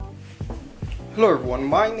Hello everyone,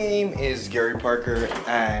 my name is Gary Parker,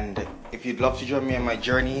 and if you'd love to join me on my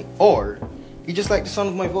journey, or you just like the sound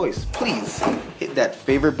of my voice, please hit that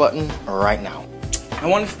favorite button right now. I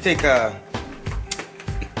wanted to take a,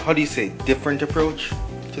 different approach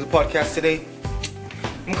to the podcast today.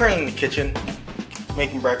 I'm currently in the kitchen,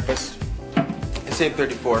 making breakfast. It's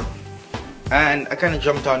 8:34, and I kind of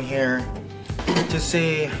jumped on here to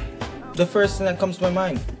say the first thing that comes to my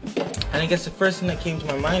mind. And I guess the first thing that came to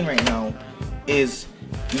my mind right now is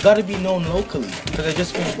you gotta be known locally, because I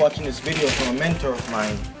just finished watching this video from a mentor of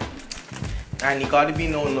mine, and you gotta be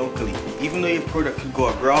known locally. Even though your product could go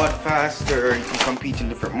abroad faster, you can compete in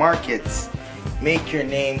different markets, make your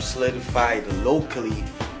name solidified locally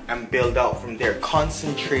and build out from there.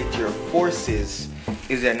 Concentrate your forces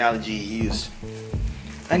is the analogy you use.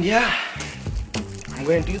 And yeah, I'm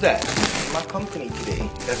gonna do that in my company today.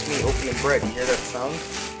 That's me opening bread. You hear that sound?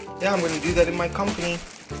 Yeah, I'm gonna do that in my company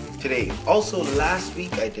today. Also, last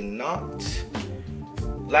week Friday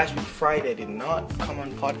I did not come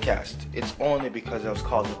on podcast. It's only because I was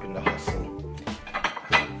called up in the hustle.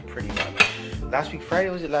 Pretty much. Last week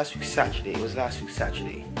Friday, was it last week Saturday? It was last week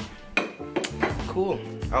Saturday. Cool.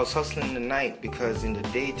 I was hustling in the night because in the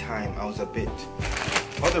daytime I was a bit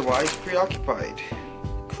otherwise preoccupied.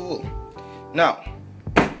 Cool. Now,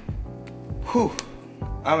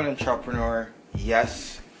 I'm an entrepreneur.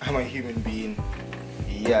 Yes. I'm a human being.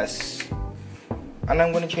 Yes. And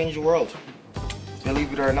I'm going to change the world.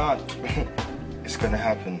 Believe it or not, it's going to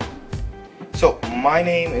happen. So, my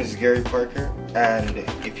name is Gary Parker, and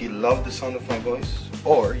if you love the sound of my voice,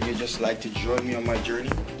 or you just like to join me on my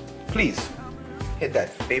journey, please hit that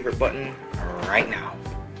favorite button right now.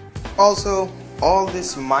 Also, all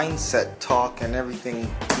this mindset talk and everything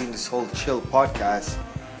in this whole chill podcast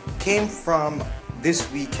came from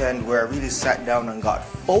this weekend, where I really sat down and got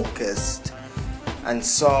focused and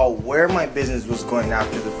saw where my business was going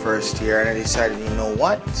after the first year, and I decided, you know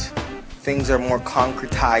what, things are more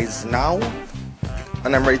concretized now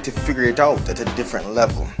and I'm ready to figure it out at a different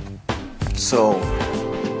level. So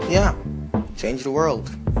yeah, change the world,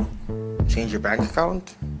 change your bank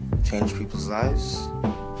account, change people's lives.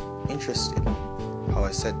 Interested how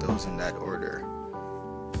I said those in that order.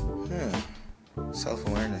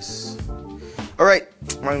 Self-awareness. Alright,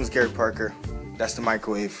 my name is Gary Parker. That's the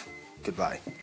microwave. Goodbye.